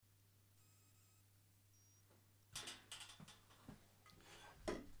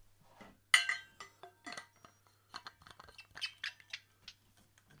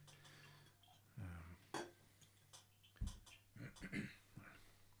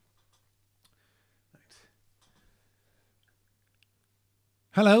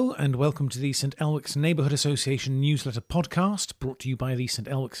Hello and welcome to the St Elwick's Neighbourhood Association newsletter podcast, brought to you by the St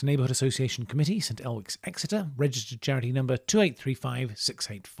Elwick's Neighbourhood Association Committee, St Elwick's Exeter, registered charity number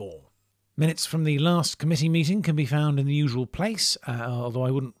 2835684. Minutes from the last committee meeting can be found in the usual place, although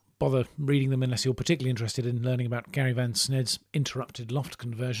I wouldn't bother reading them unless you're particularly interested in learning about Gary Van Sned's interrupted loft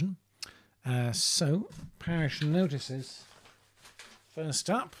conversion. So, parish notices. First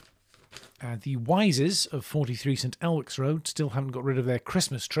up. The Wises of 43 St Elwick's Road still haven't got rid of their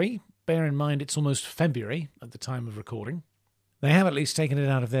Christmas tree. Bear in mind it's almost February at the time of recording. They have at least taken it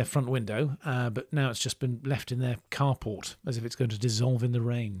out of their front window, but now it's just been left in their carport as if it's going to dissolve in the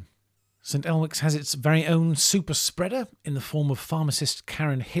rain. St Elwick's has its very own super spreader in the form of pharmacist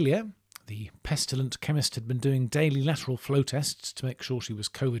Karen Hillier. The pestilent chemist had been doing daily lateral flow tests to make sure she was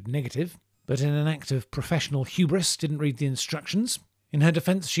COVID negative, but in an act of professional hubris didn't read the instructions. In her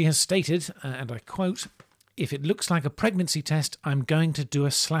defence, she has stated, and I quote, "If it looks like a pregnancy test, I'm going to do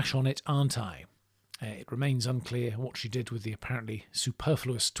a slash on it, aren't I?" It remains unclear what she did with the apparently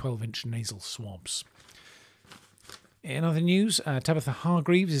superfluous 12-inch nasal swabs. In other news, Tabitha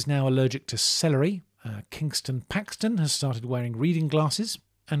Hargreaves is now allergic to celery. Kingston Paxton has started wearing reading glasses.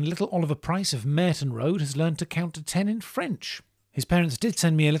 And little Oliver Price of Merton Road has learned to count to 10 in French. His parents did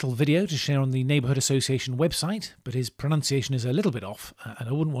send me a little video to share on the Neighbourhood Association website, but his pronunciation is a little bit off, and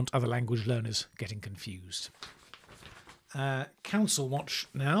I wouldn't want other language learners getting confused. Council watch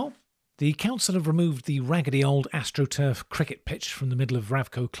now. The council have removed the raggedy old AstroTurf cricket pitch from the middle of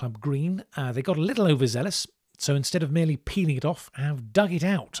Ravco Club Green. They got a little overzealous, so instead of merely peeling it off, have dug it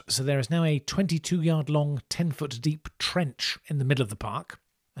out, so there is now a 22-yard-long, 10-foot-deep trench in the middle of the park.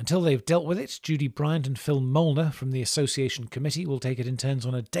 Until they've dealt with it, Judy Bryant and Phil Molnar from the association committee will take it in turns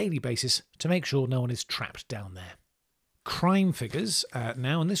on a daily basis to make sure no one is trapped down there. Crime figures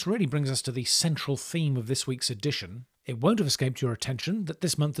now, and this really brings us to the central theme of this week's edition. It won't have escaped your attention that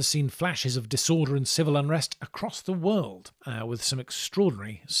this month has seen flashes of disorder and civil unrest across the world, with some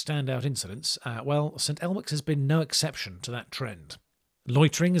extraordinary standout incidents. Well, St Elwick's has been no exception to that trend.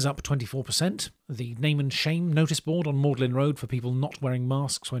 Loitering is up 24%. The name and shame notice board on Magdalen Road for people not wearing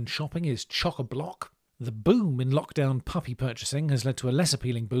masks when shopping is chock-a-block. The boom in lockdown puppy purchasing has led to a less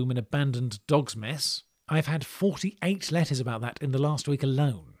appealing boom in abandoned dogs mess. I've had 48 letters about that in the last week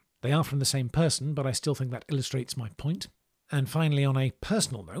alone. They are from the same person, but I still think that illustrates my point. And finally, on a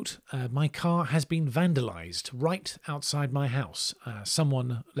personal note, my car has been vandalised right outside my house.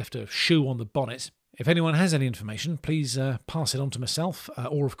 Someone left a shoe on the bonnet. If anyone has any information, please pass it on to myself,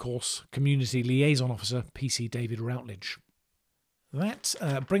 or of course, Community Liaison Officer PC David Routledge. That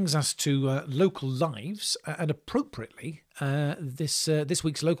brings us to Local Lives, and appropriately, this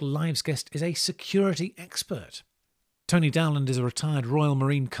week's Local Lives guest is a security expert. Tony Dowland is a retired Royal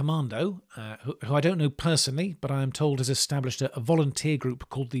Marine Commando, who I don't know personally, but I am told has established a volunteer group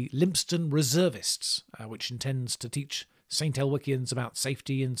called the Lympstone Reservists, which intends to teach St Elwickians about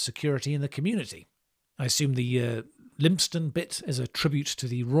safety and security in the community. I assume the Lympstone bit is a tribute to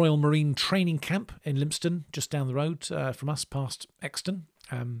the Royal Marine Training Camp in Lympstone, just down the road from us past Exton.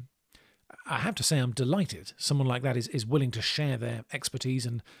 I have to say I'm delighted someone like that is willing to share their expertise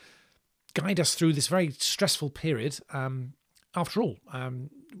and guide us through this very stressful period. After all,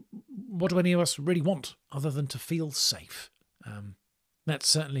 what do any of us really want other than to feel safe? That's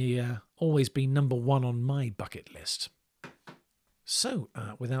certainly always been number one on my bucket list. So,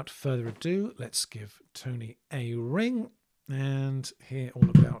 without further ado, let's give Tony a ring and hear all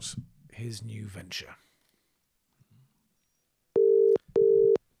about his new venture.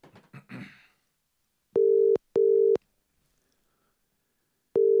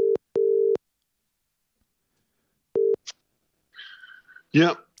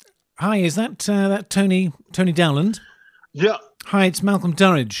 Yeah. Hi, is that Tony Dowland? Yeah. Hi, it's Malcolm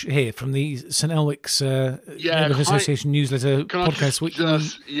Durridge here from the St Elwick's Neighbourhood Association newsletter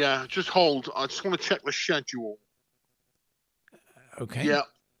podcast. Just hold. I just want to check the schedule. Okay. Yeah.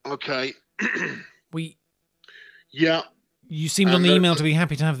 Okay. Yeah. You seemed on the email to be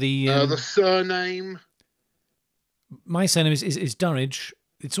happy to have the surname. My surname is Durridge.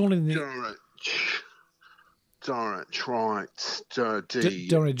 It's all in the Durridge, right?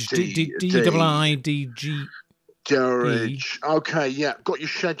 Durridge. D-I-I-D-G. Durridge. Okay, yeah. Got you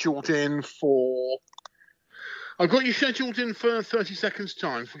scheduled in for... I've got you scheduled in for 30 seconds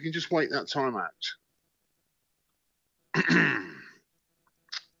time, if we can just wait that time out.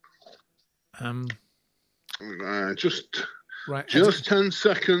 Just 10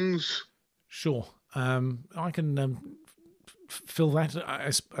 seconds. Sure. I can fill that. I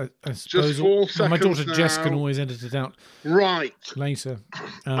suppose. Just 4 seconds. My daughter now. Jess can always edit it out. Right. Later.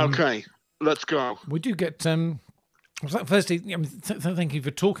 Okay. Let's go. We do get Firstly, I mean, thank you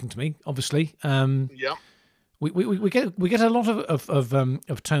for talking to me. Obviously, Yeah. we get a lot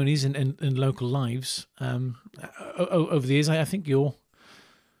of Tonys in local lives over the years. I think you're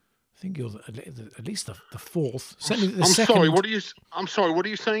at least the fourth. Certainly the second. Sorry. I'm sorry. What are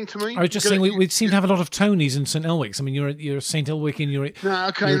you saying to me? I was just saying we seem to have a lot of Tonys in St Elwick's. I mean, you're St Elwick and you're no.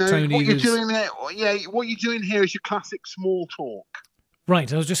 Okay. you're No. Tony What you're doing there? Yeah. What you're doing here is your classic small talk.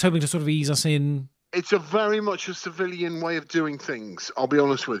 Right. I was just hoping to sort of ease us in. It's a very much a civilian way of doing things. I'll be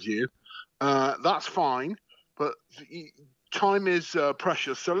honest with you. That's fine, but time is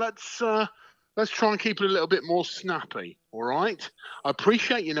precious. So let's try and keep it a little bit more snappy. All right. I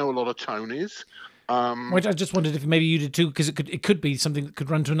appreciate you know a lot of Tonys. I just wondered if maybe you did too, because it could be something that could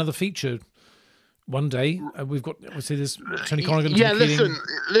run to another feature one day. We've got obviously this Tony Corrigan. Yeah. Tony Listen.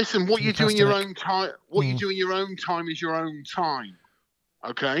 Keating, What you do in your own time. What you Mm. do in your own time is your own time.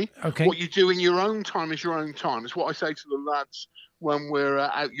 Okay. Okay. What you do in your own time is your own time. It's what I say to the lads when we're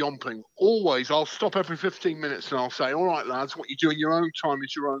out yomping. Always, I'll stop every 15 minutes and I'll say, "All right, lads, what you do in your own time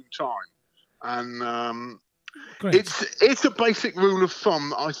is your own time." And Great. it's a basic rule of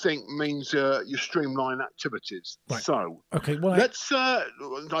thumb. I think means you streamline activities. Right. So Okay. Well, let's. I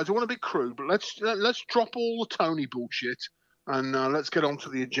don't want to be crude, but let's drop all the Tony bullshit. And let's get on to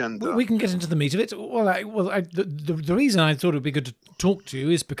the agenda. we can get into the meat of it. The reason I thought it would be good to talk to you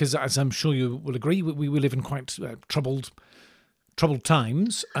is because, as I'm sure you will agree, we live in quite troubled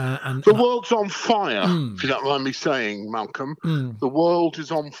times. And the world's on fire, if you don't mind me saying, Malcolm. The world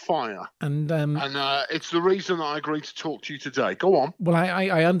is on fire. And it's the reason that I agreed to talk to you today. Go on. Well,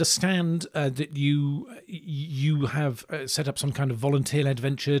 I understand that you have set up some kind of volunteer-led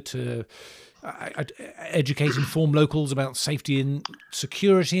venture to educate, inform locals about safety and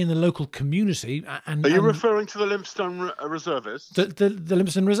security in the local community. And are you referring to the Lympstone Reservists? The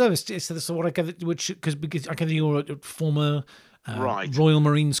Lympstone Reservists. Is what I gather, because I gather you're a former right Royal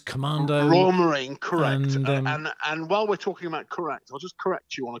Marines commando. Royal Marine, correct. And while we're talking about correct, I'll just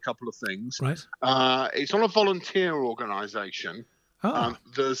correct you on a couple of things. Right. It's not a volunteer organisation. Oh.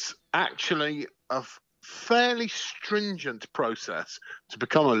 There's actually a fairly stringent process to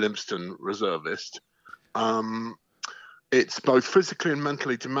become a Lympstone reservist. It's both physically and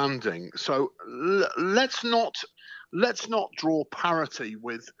mentally demanding. So let's not draw parity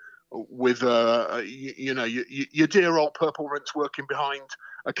with your dear old Purple Rinse working behind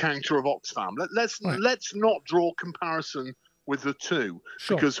a counter of Oxfam. Let's not draw comparison with the two,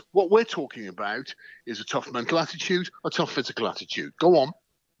 Sure. because what we're talking about is a tough mental attitude, a tough physical attitude. Go on.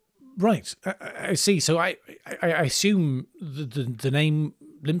 Right, I see. So I assume the name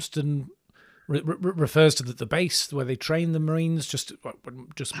Lympstone refers to the base where they train the Marines, just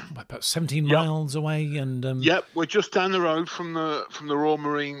about 17 miles away. And yep, we're just down the road from the Royal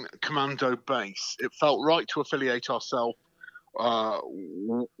Marine Commando base. It felt right to affiliate ourselves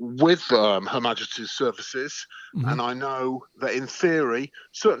with Her Majesty's services, and I know that in theory,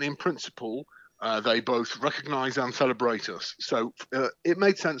 certainly in principle, they both recognise and celebrate us. So it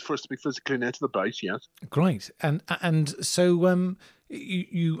made sense for us to be physically near to the base, yes. Great. And so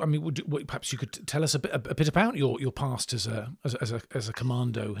you I mean, perhaps you could tell us a bit about your past as a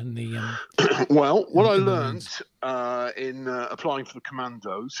commando in the. Well, what I learned in applying for the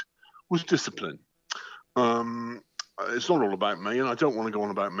commandos was discipline. It's not all about me, and I don't want to go on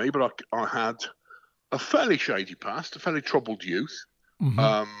about me, but I had a fairly shady past, a fairly troubled youth.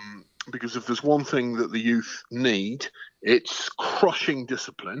 Because if there's one thing that the youth need, it's crushing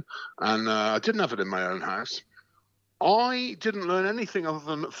discipline. And I didn't have it in my own house. I didn't learn anything other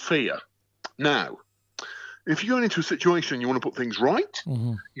than fear. Now, if you're going into a situation and you want to put things right,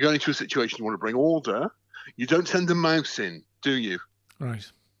 you're going into a situation you want to bring order, you don't send a mouse in, do you?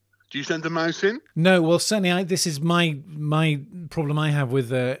 Right. Do you send a mouse in? No, well, certainly this is my problem I have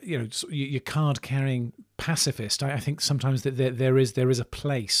with your card carrying pacifist. I think sometimes that there is a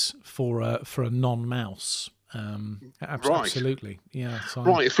place for a non-mouse. Absolutely, yeah. So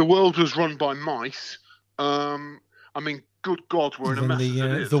right. If the world was run by mice, I mean, good God, we're in a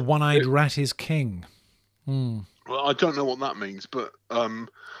mess. The one-eyed rat is king. Well, I don't know what that means, but I'm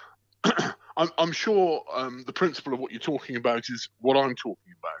sure the principle of what you're talking about is what I'm talking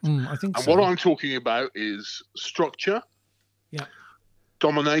about. I think and so. What I'm talking about is structure,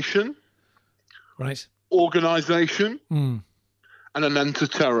 domination, right, organisation, and an end to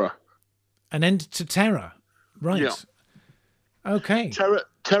terror. An end to terror, right? Yeah. Okay.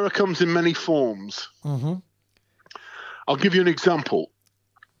 Terror comes in many forms. I'll give you an example,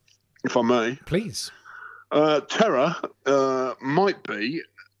 if I may. Please. Terror might be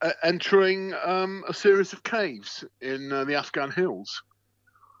entering a series of caves in the Afghan hills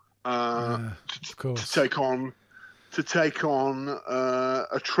of course. to take on to take on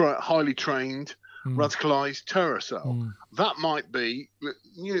a highly trained, radicalised terror cell. That might be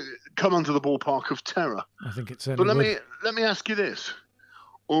come under the ballpark of terror. I think it's. But let me ask you this: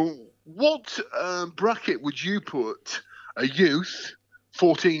 what bracket would you put a youth,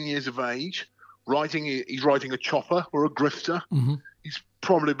 14 years of age, he's riding a chopper or a grifter? He's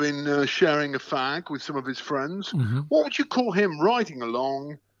probably been sharing a fag with some of his friends. What would you call him riding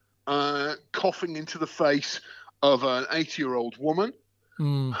along, coughing into the face of an 80-year-old woman,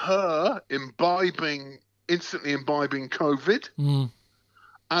 her instantly imbibing COVID,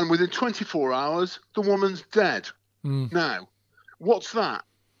 and within 24 hours, the woman's dead? Now, what's that?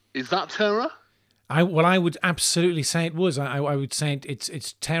 Is that terror? I would absolutely say it was. I would say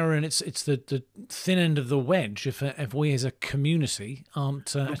it's terror, and it's the thin end of the wedge if we as a community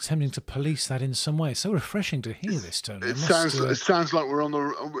aren't attempting to police that in some way. It's so refreshing to hear this, Tony. It sounds like we're on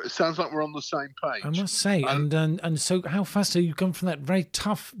the same page. I must say, and so how fast have you come from that very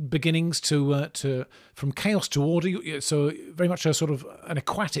tough beginnings to from chaos to order? So very much a sort of an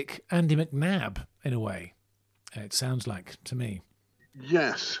aquatic Andy McNabb in a way. It sounds like to me.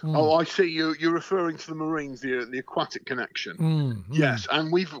 Yes. Oh, I see. You're referring to the Marines, the aquatic connection. Yes,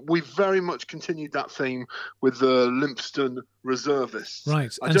 and we've very much continued that theme with the Lympstone reservists.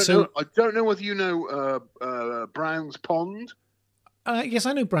 Right. I don't know whether you know Brown's Pond. Yes,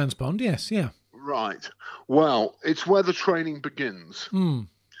 I know Brown's Pond. Yes, yeah. Right. Well, it's where the training begins. Right.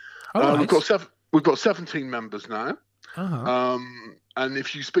 We've got 17 members now. And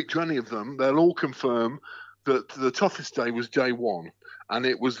if you speak to any of them, they'll all confirm that the toughest day was day one, and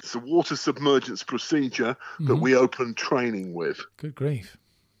it was the water submergence procedure that we opened training with. Good grief.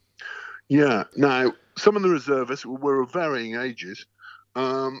 Yeah. Now, some of the reservists were of varying ages.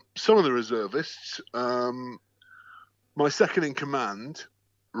 Some of the reservists, my second in command,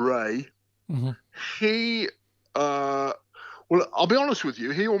 Ray, he, well, I'll be honest with you,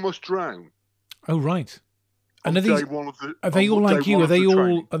 he almost drowned. Oh, right. And are they all like you? Are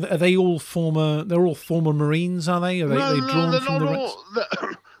they all former? They're all former Marines, are they? Are they drawn from the ranks?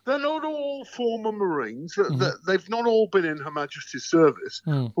 They're not all former Marines. They've not all been in Her Majesty's service.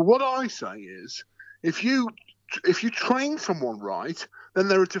 But what I say is, if you train someone right, then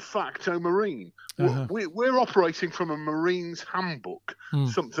they're a de facto Marine. We're operating from a Marine's handbook,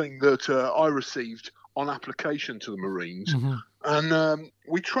 something that I received on application to the Marines, and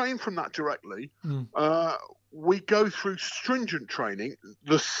we train from that directly. We go through stringent training,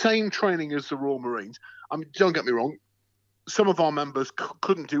 the same training as the Royal Marines. I mean, don't get me wrong, some of our members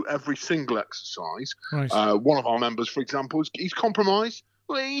couldn't do every single exercise. Right. One of our members, for example, he's compromised.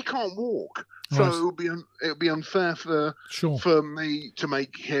 Well, he can't walk. So it would be unfair for me to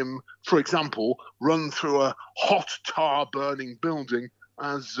make him, for example, run through a hot tar burning building,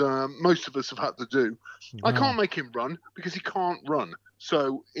 as most of us have had to do. Wow. I can't make him run because he can't run.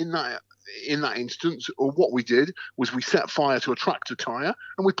 So in that instance, or what we did was we set fire to a tractor tire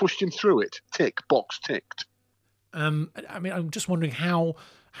and we pushed him through it. Tick, box ticked. I mean, I'm just wondering how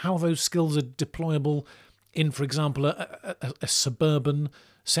those skills are deployable in, for example, a suburban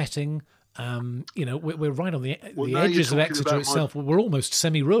setting. We're right on the edges of Exeter itself. We're almost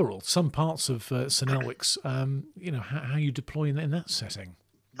semi-rural. Some parts of St Elwick's. How you deploy in that setting.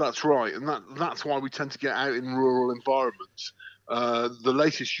 That's right, and that's why we tend to get out in rural environments. The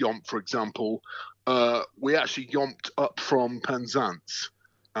latest yomp, for example, we actually yomped up from Penzance.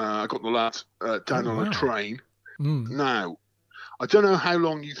 I got the lads down on a train. Now, I don't know how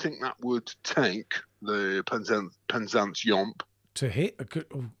long you think that would take, the Penzance yomp. To hit?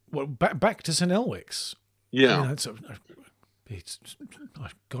 Back to St Elwick's? Yeah.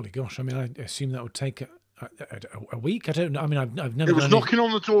 Golly gosh, I mean, I assume that would take a week? I don't know. I mean, I've never... It was knocking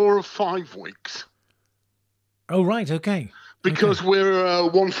on the door of 5 weeks. Oh, right, okay. Because we're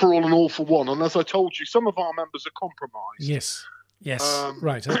one for all and all for one. And as I told you, some of our members are compromised. Yes.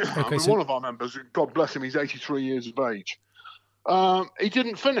 Right. Okay. One of our members, God bless him, he's 83 years of age. He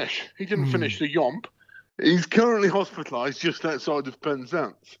didn't finish. He didn't finish the yomp. He's currently hospitalised just outside of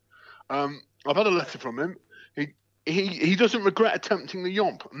Penzance. I've had a letter from him. He doesn't regret attempting the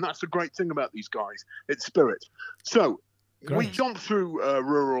yomp, and that's the great thing about these guys. It's spirit. So we jump through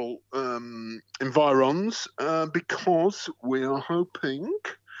rural environs because we are hoping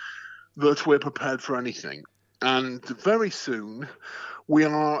that we're prepared for anything. And very soon we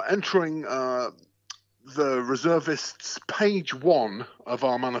are entering the reservists' page 1 of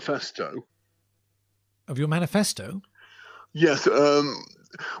our manifesto. Of your manifesto? Yes.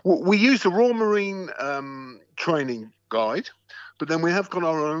 We use the Royal Marine training guide, but then we have got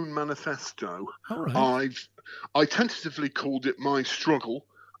our own manifesto. All right. I tentatively called it My Struggle,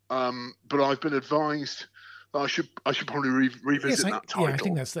 but I've been advised I should probably revisit that title. Yeah, I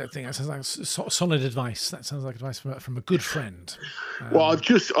think that's the thing. That sounds like solid advice. That sounds like advice from a good friend. Well,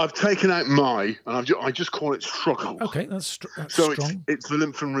 I've taken out my, and I just call it struggle. Okay, that's so strong. It's the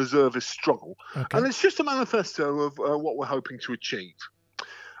Lymph and Reservist struggle, okay. And it's just a manifesto of what we're hoping to achieve.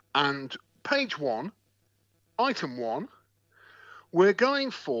 And page 1, item 1, we're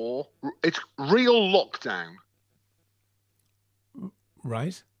going for it's real lockdown.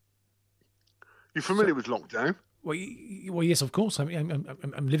 Right. You're familiar with lockdown? Well, yes, of course.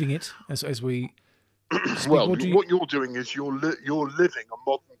 I'm living it as we. Well, what you're doing is you're living a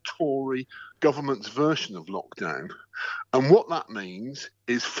modern Tory government's version of lockdown, and what that means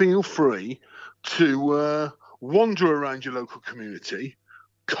is feel free to wander around your local community,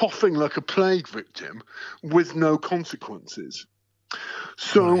 coughing like a plague victim, with no consequences.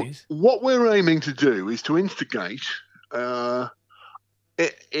 So what we're aiming to do is to instigate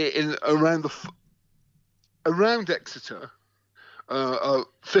around Exeter, a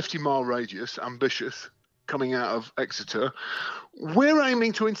 50-mile radius, ambitious, coming out of Exeter, we're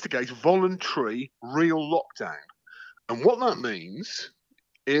aiming to instigate voluntary real lockdown. And what that means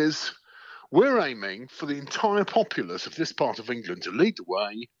is we're aiming for the entire populace of this part of England to lead the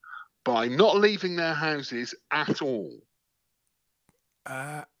way by not leaving their houses at all.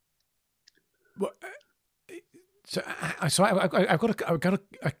 So I've got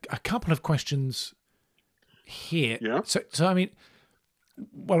a couple of questions here. Yeah. So I mean,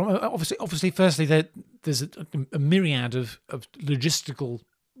 well, obviously, firstly, there's a myriad of logistical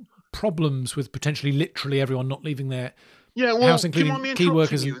problems with potentially literally everyone not leaving their house, including key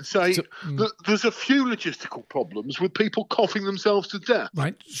workers. You and say there's a few logistical problems with people coughing themselves to death.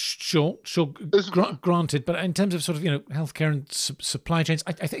 Right. Sure. Granted, but in terms of sort of healthcare and supply chains,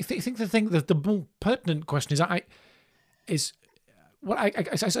 I think the more pertinent question is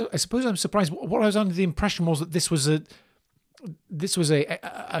I suppose I'm surprised. What I was under the impression was that this was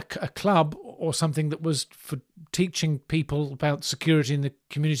a club or something that was for teaching people about security in the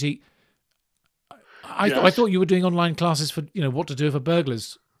community. I thought you were doing online classes for what to do if a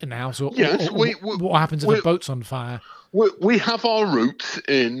burglar's in the house, or what happens if a boat's on fire. We have our roots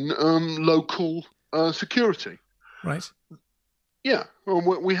in local security. Right. Yeah,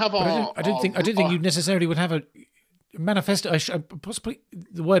 we have our. I didn't think you necessarily would have a manifesto. Possibly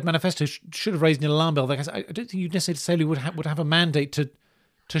the word manifesto should have raised an alarm bell. I don't think you necessarily would have a mandate to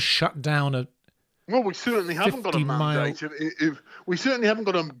shut down a. Well, we certainly haven't got a mandate. We certainly haven't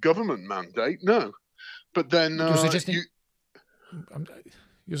got a government mandate. No, but then you're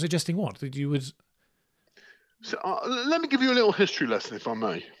suggesting what? That you would. So, let me give you a little history lesson, if I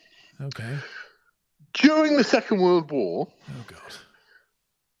may. Okay. During the Second World War. Oh God.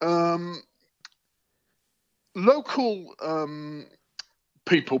 Local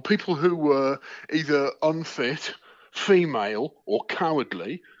people who were either unfit, female, or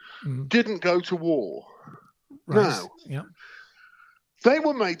cowardly, didn't go to war. Right. Now, they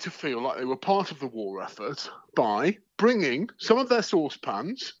were made to feel like they were part of the war effort by bringing some of their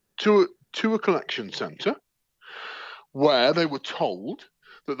saucepans to a collection centre, where they were told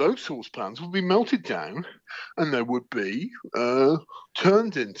that those saucepans would be melted down and they would be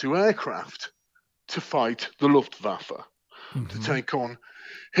turned into aircraft to fight the Luftwaffe, to take on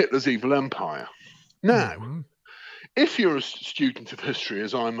Hitler's evil empire. Now, if you're a student of history,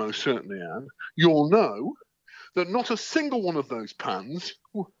 as I most certainly am, you'll know that not a single one of those pans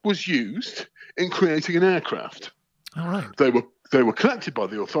was used in creating an aircraft. All right. They were collected by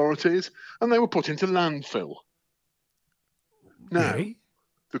the authorities and they were put into landfill. Now,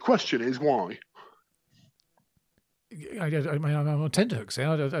 the question is why? I'm on tenterhooks here.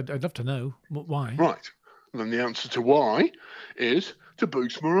 I'd love to know why. Right. And then the answer to why is to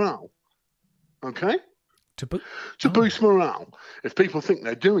boost morale. Okay? To boost morale. If people think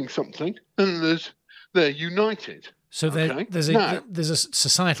they're doing something, then they're united. So there's a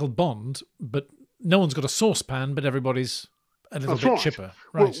societal bond, but no one's got a saucepan, but everybody's a little bit chipper.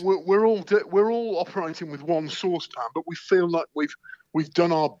 Right. We're all operating with one saucepan, but we feel like we've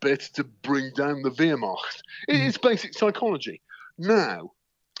done our bit to bring down the Wehrmacht. It's basic psychology. Now,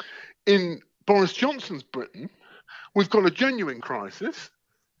 in Boris Johnson's Britain, we've got a genuine crisis.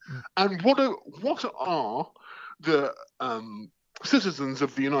 And what are the citizens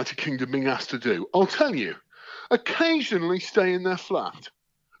of the United Kingdom being asked to do? I'll tell you. Occasionally stay in their flat.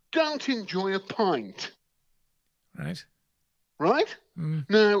 Don't enjoy a pint. Right. Right?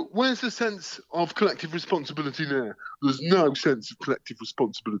 Now, where's the sense of collective responsibility there? There's no sense of collective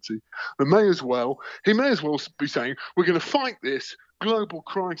responsibility. He may as well be saying, we're going to fight this global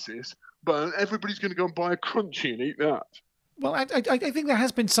crisis, but everybody's going to go and buy a crunchy and eat that. Well, I think there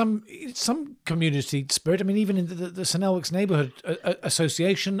has been some community spirit. I mean, even in the St Elwick's Neighbourhood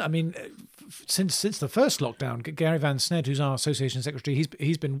Association. I mean, since the first lockdown, Gary Van Sned, who's our association secretary,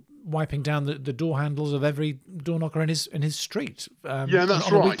 he's been wiping down the door handles of every door knocker in his street. Yeah, that's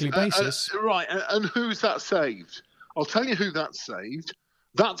on right. a weekly basis. Right, and who's that saved? I'll tell you who that saved.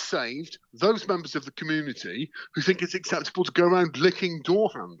 That saved those members of the community who think it's acceptable to go around licking door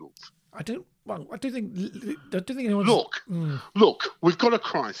handles. I don't think anyone's... Look, we've got a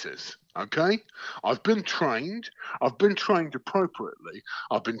crisis, okay? I've been trained appropriately.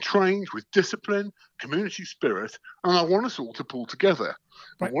 I've been trained with discipline, community spirit, and I want us all to pull together.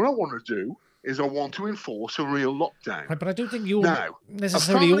 Right. And what I want to do is I want to enforce a real lockdown. Right, but I don't think you're now,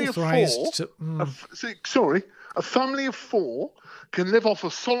 necessarily authorised to... A family of 4 can live off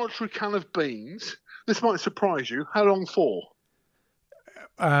a solitary can of beans. This might surprise you. How long for?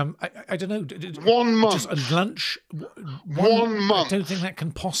 I don't know. 1 month. Just a lunch. 1 month. I don't think that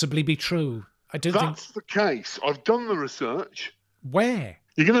can possibly be true. That's the case. I've done the research. Where?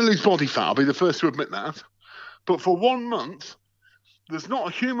 You're going to lose body fat. I'll be the first to admit that. But for 1 month, there's not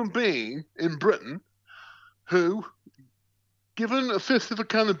a human being in Britain who, given a fifth of a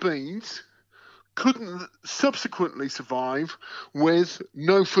can of beans, couldn't subsequently survive with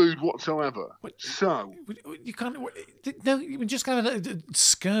no food whatsoever. So you can't. No, you just kind of a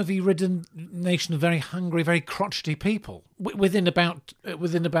scurvy-ridden nation of very hungry, very crotchety people. Within about,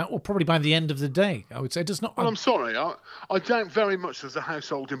 well, probably by the end of the day, I would say. It does not. Well, I'm sorry. I doubt very much there's a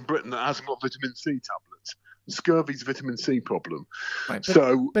household in Britain that hasn't got vitamin C tablets. Scurvy's a vitamin C problem. Right,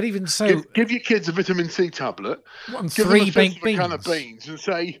 but even so, give your kids a vitamin C tablet. Give them a fifth of a can of beans and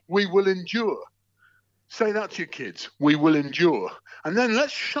say, "We will endure." Say that to your kids. We will endure. And then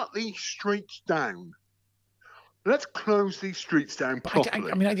let's shut these streets down. Let's close these streets down properly.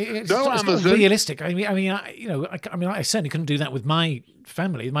 I mean, it's not realistic. I certainly couldn't do that with my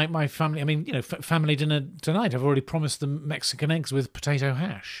family. My family. I mean, family dinner tonight. I've already promised them Mexican eggs with potato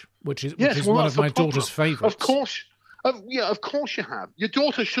hash, which is one of my daughter's favourites. Of course, of course you have. Your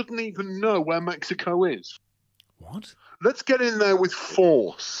daughter shouldn't even know where Mexico is. What? Let's get in there with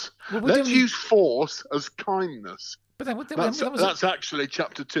force. Well, let's use force as kindness. But that's actually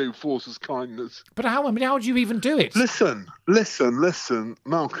chapter 2, force as kindness. But how would you even do it? Listen,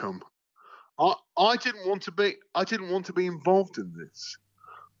 Malcolm. I didn't want to be involved in this.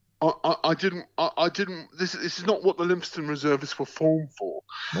 I didn't. This is not what the Lympstone Reservists were formed for.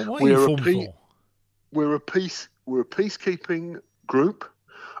 Well, what are you formed for? We're a peacekeeping group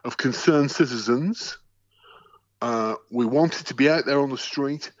of concerned citizens. We wanted to be out there on the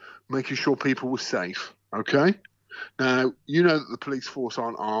street, making sure people were safe. Okay. Now you know that the police force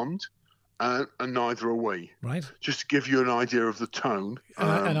aren't armed, and neither are we. Right. Just to give you an idea of the tone.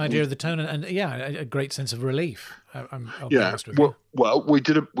 An idea of the tone, and a great sense of relief. I'll be honest with you. Well, we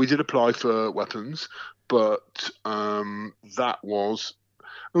did apply for weapons, but it was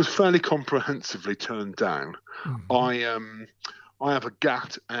fairly comprehensively turned down. Mm-hmm. I have a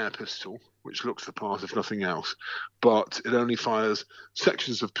GAT air pistol, which looks the part if nothing else, but it only fires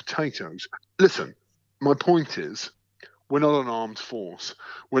sections of potatoes. Listen, my point is, we're not an armed force.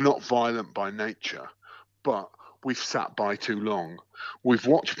 We're not violent by nature, but we've sat by too long. We've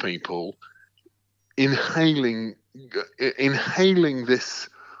watched people inhaling this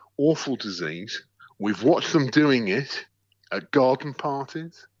awful disease. We've watched them doing it at garden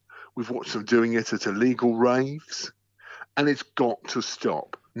parties. We've watched them doing it at illegal raves. And it's got to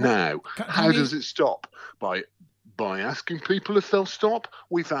stop. Now, how does it stop? By asking people if they'll stop?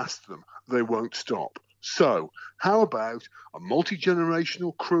 We've asked them. They won't stop. So, how about a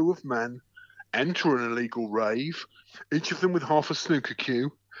multi-generational crew of men enter an illegal rave, each of them with half a snooker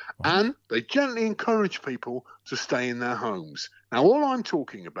cue, and they gently encourage people to stay in their homes. Now, all I'm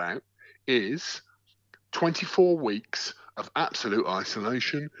talking about is 24 weeks of absolute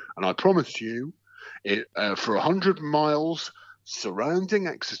isolation, and I promise you, for 100 miles surrounding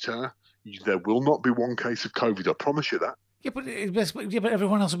Exeter, there will not be one case of COVID. I promise you that. Yeah, but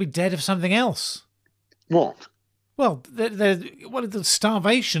everyone else will be dead of something else. What? Well, the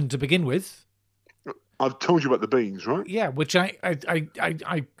starvation to begin with. I've told you about the beans, right? Yeah, which I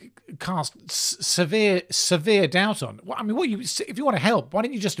cast severe doubt on. I mean, if you want to help, why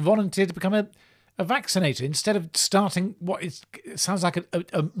don't you just volunteer to become a vaccinator instead of starting it sounds like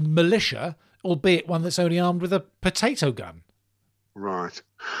a militia, albeit one that's only armed with a potato gun. Right.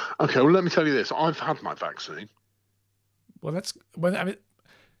 Okay. Well, let me tell you this. I've had my vaccine. Well, I mean,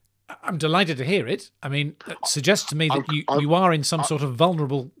 I'm delighted to hear it. I mean, that suggests to me that you are in some sort of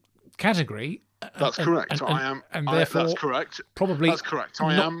vulnerable category. That's correct. I am, and therefore that's correct. Probably that's correct.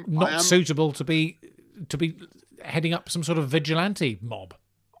 Not suitable to be heading up some sort of vigilante mob?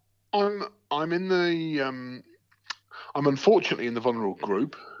 I'm in the I'm unfortunately in the vulnerable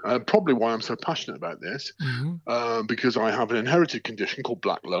group. Probably why I'm so passionate about this, because I have an inherited condition called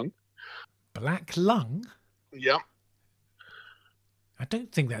black lung. Black lung? Yeah. I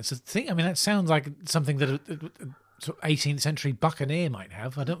don't think that's a thing. I mean, that sounds like something that a sort of 18th century buccaneer might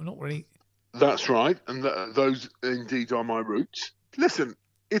have. Not really. That's right, and those indeed are my roots. Listen,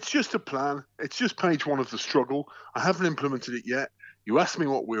 it's just a plan. It's just page one of the struggle. I haven't implemented it yet. You asked me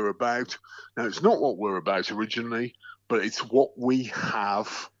what we're about. Now, it's not what we're about originally, but it's what we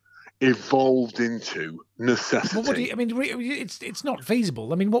have evolved into necessity. Well, what do you, I mean, it's not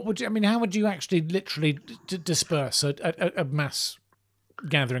feasible. I mean, how would you actually literally disperse a mass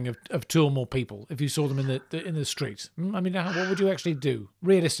gathering of two or more people if you saw them in the street? I mean, what would you actually do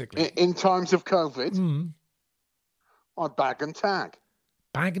realistically in times of COVID? I'd bag and tag.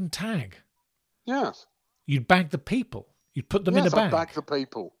 Bag and tag. Yes. You'd bag the people. You'd put them in a bag. I'd bag the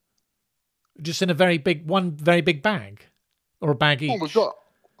people. Just in a one very big bag, or a bag each.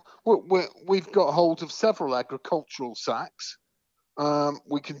 We've got hold of several agricultural sacks.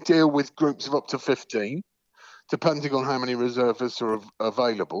 We can deal with groups of up to 15. Depending on how many reservists are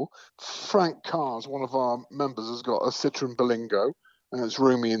available. Frank Cars, one of our members, has got a Citroen Berlingo, and it's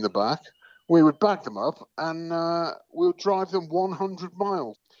roomy in the back. We would bag them up, and we'll drive them 100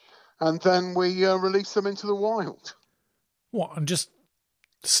 miles, and then we release them into the wild. What, and just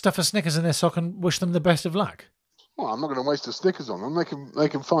stuff a Snickers in their sock and wish them the best of luck? Well, I'm not going to waste the Snickers on them. They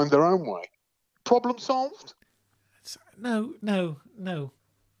can find their own way. Problem solved? No.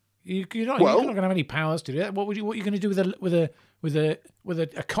 You're not going to have any powers to do that. What are you going to do with a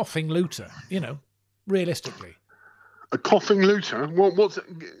coughing looter? Realistically, a coughing looter.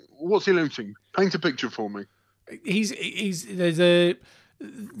 What's he looting? Paint a picture for me. There's an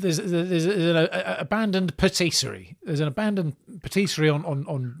abandoned patisserie. There's an abandoned patisserie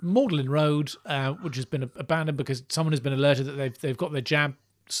on Magdalen Road, which has been abandoned because someone has been alerted that they've got their jab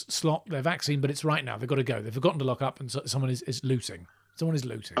slot, their vaccine, but it's right now. They've got to go. They've forgotten to lock up, and someone is looting. Someone is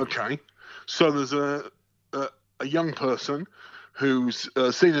looting. Okay, so there's a young person who's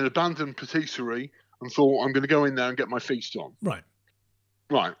seen an abandoned patisserie and thought, I'm going to go in there and get my feast on. Right.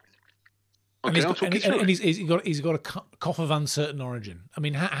 Okay, and he's got a cough of uncertain origin. I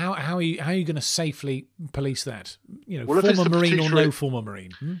mean, how are you going to safely police that? Former Marine or no former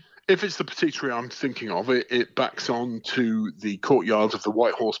Marine? If it's the patisserie I'm thinking of, it backs on to the courtyard of the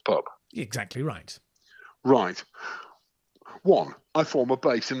White Horse pub. Exactly right. Right. One, I form a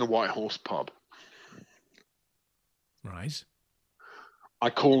base in the White Horse pub. Right. I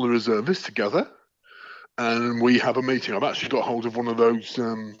call the reservists together, and we have a meeting. I've actually got hold of one of those.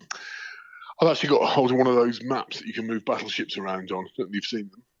 I've actually got hold of one of those maps that you can move battleships around on. You've seen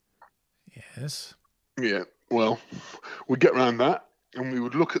them. Yes. Yeah. Well, we'd get around that, and we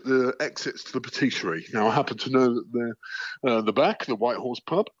would look at the exits to the patisserie. Now, I happen to know that the back, the White Horse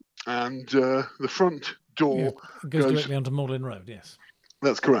pub, and the front door goes directly onto Magdalen Road. Yes.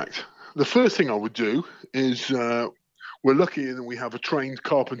 That's correct. The first thing I would do is we're lucky in that we have a trained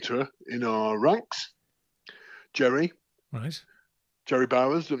carpenter in our ranks, Jerry. Right. Jerry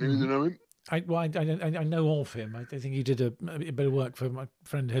Bowers. Don't you know him? I know of him. I think he did a bit of work for my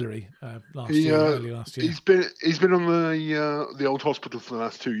friend Hillary early last year. He's been on the old hospital for the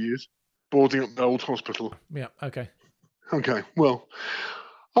last 2 years, boarding up the old hospital. Yeah. Okay. Okay. Well,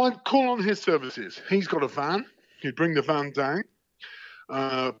 I'd call on his services. He's got a van. He'd bring the van down.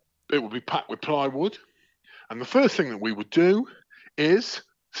 It would be packed with plywood, and the first thing that we would do is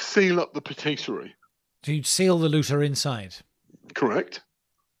seal up the patisserie. So you'd seal the looter inside. Correct.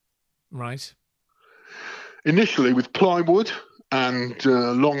 Right. Initially with plywood and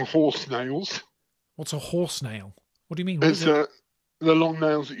long horse nails. What's a horse nail? What do you mean? It's the long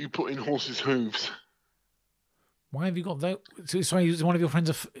nails that you put in horses' hooves. Why have you got that? Sorry, is one of your friends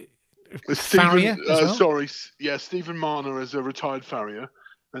a farrier as well? Sorry, yeah, Stephen Marner is a retired farrier,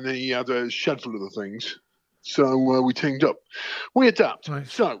 and then he had a shed full of the things. So we teamed up. We adapt. Right.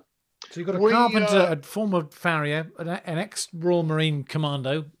 So you've got a carpenter, a former farrier, an ex-Royal Marine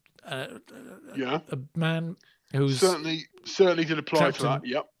commando, a man who's certainly did apply for that.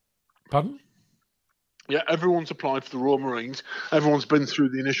 Yep. Pardon? Yeah, everyone's applied for the Royal Marines. Everyone's been through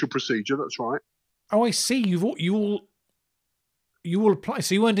the initial procedure. That's right. Oh, I see. You all applied.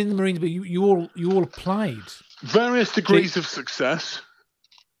 So you weren't in the Marines, but you all applied. Various degrees of success.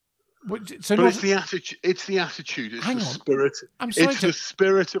 It's the attitude. It's the attitude. It's the spirit. I'm sorry. It's the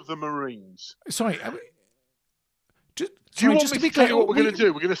spirit of the Marines. Sorry. Do you want me to tell you what we're going to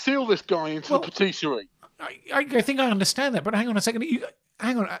do? We're going to seal this guy into the patisserie. I think I understand that, but hang on a second.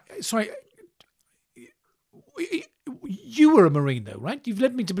 Hang on. Sorry. you were a Marine, though, right? You've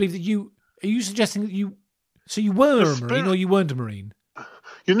led me to believe that you... Are you suggesting that you... So you were a Marine or you weren't a Marine?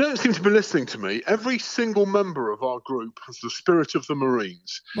 You don't seem to be listening to me. Every single member of our group has the spirit of the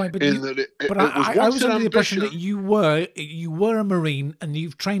Marines. Right, but I was under the impression that you were a Marine and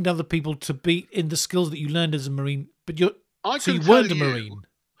you've trained other people to be in the skills that you learned as a Marine, but you weren't a Marine.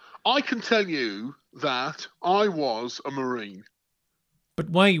 I can tell you that I was a Marine.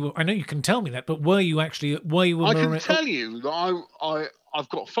 But were you? I know you can tell me that, but were you a Marine? I can tell you that I've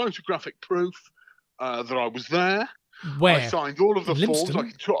got photographic proof that I was there. Where? I signed all of the forms.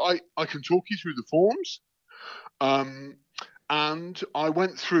 I can talk you through the forms. And I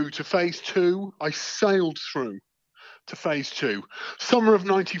went through to phase 2. I sailed through to phase 2. Summer of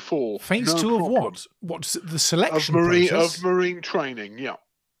 94. Phase 2 of what? What's the selection process? Of Marine training, yeah.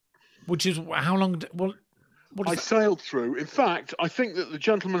 Which is how long... I sailed through. In fact, I think that the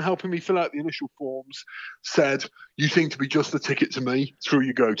gentleman helping me fill out the initial forms said, "You seem to be just the ticket to me. Through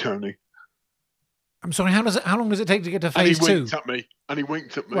you go, Tony." I'm sorry, how long does it take to get to phase 2? And he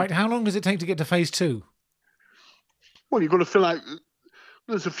winked at me. Right, how long does it take to get to phase 2? Well, you've got to fill out...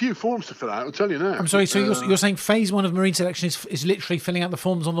 There's a few forms to fill out, I'll tell you now. I'm sorry, so you're saying phase 1 of Marine selection is literally filling out the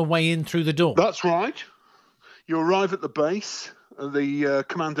forms on the way in through the door? That's right. You arrive at the base, the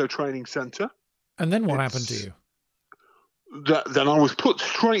Commando Training Centre. And then what happened to you? Then I was put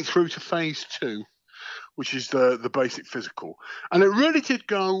straight through to phase 2, which is the basic physical. And it really did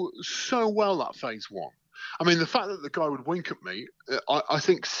go so well, that phase 1. I mean, the fact that the guy would wink at me, I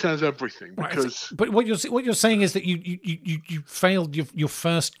think says everything. Because but what you're saying is that you failed your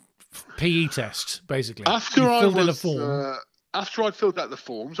first PE test, basically. After I'd filled out the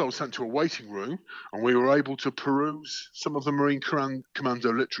forms, I was sent to a waiting room, and we were able to peruse some of the Marine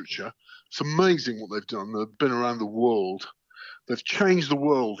Commando literature. It's amazing what they've done. They've been around the world. They've changed the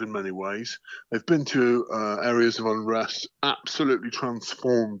world in many ways. They've been to areas of unrest, absolutely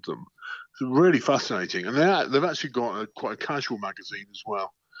transformed them. It's really fascinating. And they've actually got quite a casual magazine as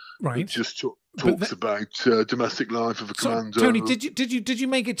well. Right. It just talks about domestic life of a commando. Tony, did you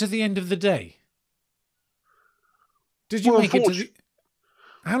make it to the end of the day? Did you make it to the...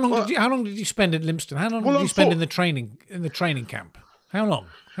 How long did you spend at Lympstone? How long did you spend in the training camp? How long?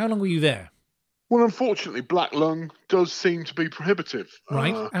 How long were you there? Well, unfortunately, black lung does seem to be prohibitive.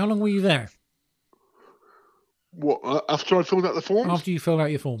 Right. How long were you there? What, after I filled out the forms? After you filled out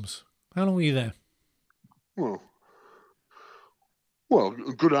your forms. How long were you there? Well,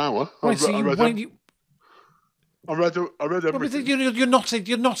 a good hour. Right, I read everything. You're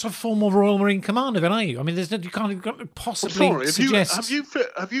not a former Royal Marine Commander, then, are you? I mean, you can't possibly suggest...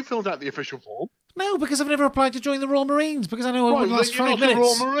 Have you filled out the official form? No, because I've never applied to join the Royal Marines, because I know I wouldn't last 5 minutes. You're not a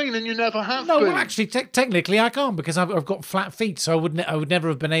Royal Marine, and you never have been. No, well, actually, technically I can't, because I've got flat feet, so I would never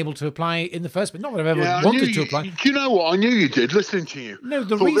have been able to apply in the first place. Not that I've ever wanted to apply. Do you know what? I knew you did, listening to you. No,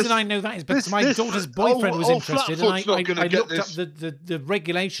 the reason I know that is because my daughter's boyfriend was interested, and I looked up the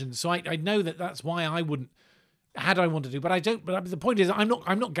regulations, so I know that's why I wouldn't. Had I wanted to, but I don't. But the point is, I'm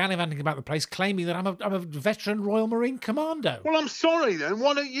not gallivanting about the place, claiming that I'm a veteran Royal Marine Commando. Well, I'm sorry then.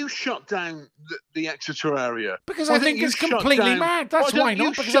 Why don't you shut down the Exeter area? Because I think it's completely mad. That's why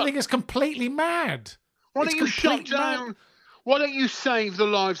not. Because I think it's completely mad. Why don't you shut down? Why don't you save the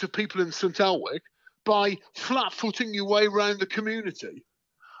lives of people in St Elwick by flat-footing your way around the community?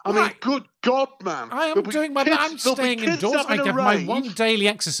 I mean, good God, man. I'm staying indoors. I get my one daily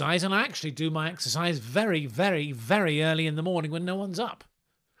exercise, and I actually do my exercise very, very, very early in the morning when no one's up.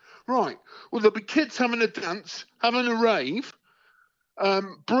 Right. Well, there'll be kids having a dance, having a rave,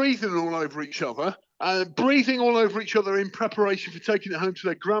 breathing all over each other, in preparation for taking it home to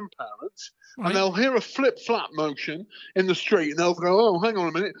their grandparents. Right. And they'll hear a flip-flap motion in the street, and they'll go, "Oh, hang on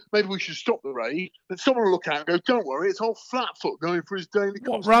a minute, maybe we should stop the rave." Then someone will look out and go, "Don't worry, it's old Flatfoot going for his daily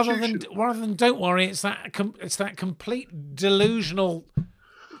constitution." Rather than "Don't worry," it's that complete delusional.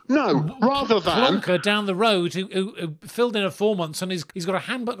 No, rather than plonker down the road who filled in a 4 months, and he's got a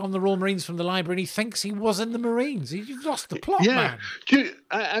handbook on the Royal Marines from the library, and he thinks he was in the Marines. You've lost the plot, man.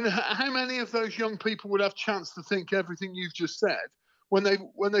 And how many of those young people would have chance to think everything you've just said when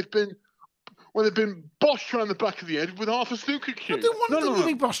they've been bossed around the back of the head with half a snooker cue? I don't want them to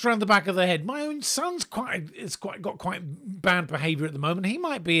be bossed around the back of the head. My own son's got quite bad behaviour at the moment. He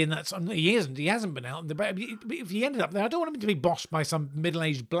might be in that. He isn't. He hasn't been out. If he ended up there, I don't want him to be bossed by some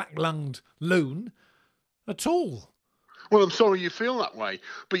middle-aged, black-lunged loon at all. Well, I'm sorry you feel that way,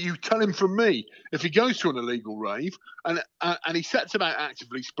 but you tell him from me, if he goes to an illegal rave and he sets about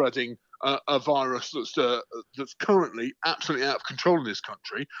actively spreading a virus that's currently absolutely out of control in this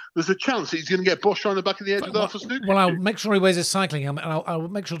country, there's a chance that he's going to get boshed around the back of the head with half a snoot. Well, I'll make sure he wears his cycling helmet, and I'll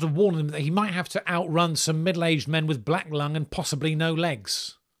make sure to warn him that he might have to outrun some middle-aged men with black lung and possibly no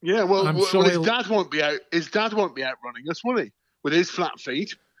legs. Yeah, well, his dad won't be out. His dad won't be out running us, will he? With his flat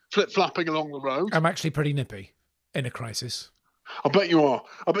feet, flip-flapping along the road. I'm actually pretty nippy in a crisis. I bet you are.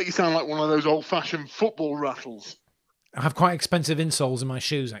 I bet you sound like one of those old-fashioned football rattles. I have quite expensive insoles in my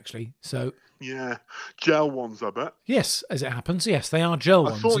shoes, actually. So yeah, gel ones, I bet. Yes, as it happens, yes, they are gel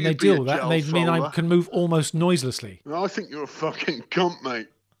ones, and they deal with that, and they mean I can move almost noiselessly. I think you're a fucking cunt, mate.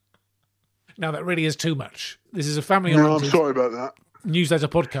 Now that really is too much. This is a family. No, I'm sorry about that. Newsletter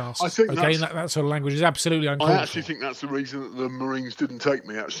podcast. I think that sort of language is absolutely uncalled for. I actually think that's the reason that the Marines didn't take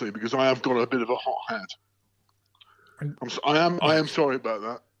me, actually, because I have got a bit of a hot head. I am sorry about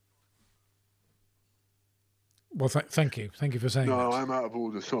that. Well, thank you. Thank you for saying that. No, I'm out of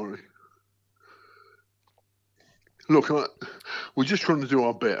order, sorry. Look, we're just trying to do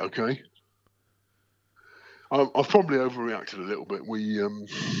our bit, okay? I've probably overreacted a little bit. In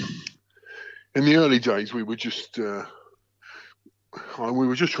the early days, we were just trying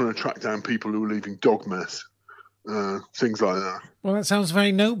to track down people who were leaving dog mess, things like that. Well, that sounds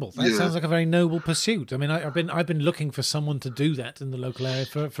very noble. That sounds like a very noble pursuit. I mean, I've been looking for someone to do that in the local area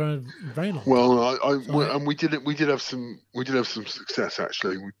for a very long time. Well, and we did have some success,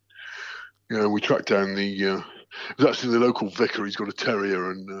 actually. We tracked down it was actually the local vicar. He's got a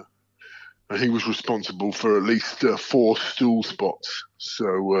terrier, and he was responsible for at least 4 stool spots.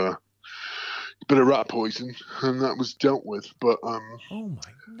 So a bit of rat poison, and that was dealt with. But oh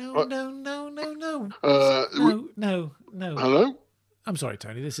my no. No. Hello. I'm sorry,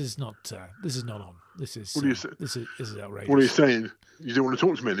 Tony. This is not on. This is. What do you say? This is outrageous. What are you saying? You don't want to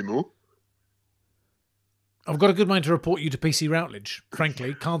talk to me anymore? I've got a good mind to report you to PC Routledge.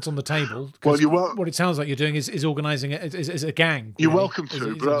 Frankly, cards on the table. Well, what it sounds like you're doing is organising is a gang. You're welcome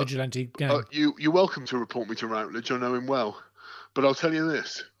to, but a vigilante gang. You're welcome to report me to Routledge. I know him well, but I'll tell you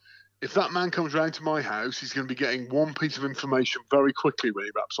this: if that man comes round to my house, he's going to be getting one piece of information very quickly when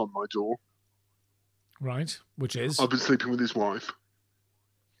he raps on my door. Right, which is I've been sleeping with his wife.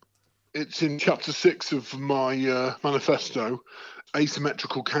 It's in chapter 6 of my manifesto,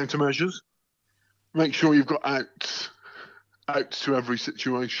 asymmetrical countermeasures. Make sure you've got outs to every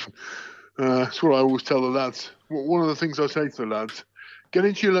situation. That's what I always tell the lads. One of the things I say to the lads, get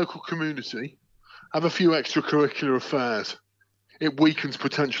into your local community, have a few extracurricular affairs. It weakens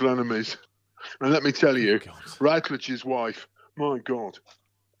potential enemies. And let me tell you, Routledge's wife, my God,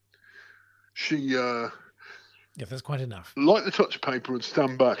 she... yeah, that's quite enough. Light the touch paper and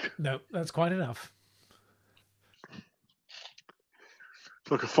stand back. No, that's quite enough. It's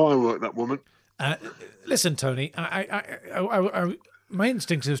like a firework, that woman. Listen, Tony, my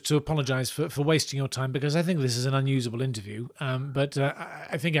instinct is to apologise for wasting your time, because I think this is an unusable interview. But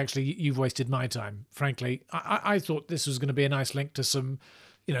I think actually you've wasted my time, frankly. I thought this was going to be a nice link to some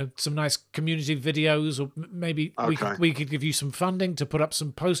nice community videos, or maybe we could give you some funding to put up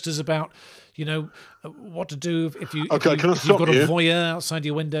some posters about, what to do if you've got a voyeur outside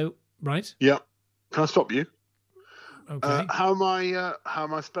your window, right? Yeah. Can I stop you? Okay. How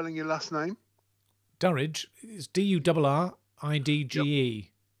am I spelling your last name? Durridge. It's Durridge.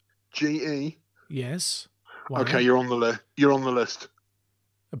 Ge. Yes. Why? Okay, you're on the list. You're on the list.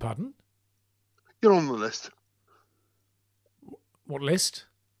 Pardon? You're on the list. What list?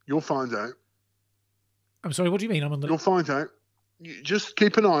 You'll find out. I'm sorry, what do you mean? You'll find out. You just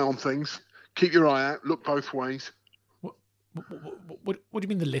keep an eye on things. Keep your eye out. Look both ways. What do you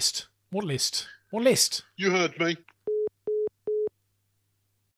mean the list? What list? What list? You heard me.